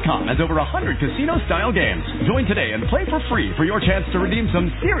 ChumbaCasino.com has over 100 casino-style games. Join today and play for free for your chance to redeem some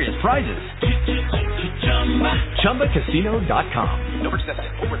serious prizes. ChumbaCasino.com. No purchase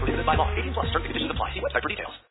necessary. Void where prohibited by law. 18+. Terms and conditions apply. See website for details.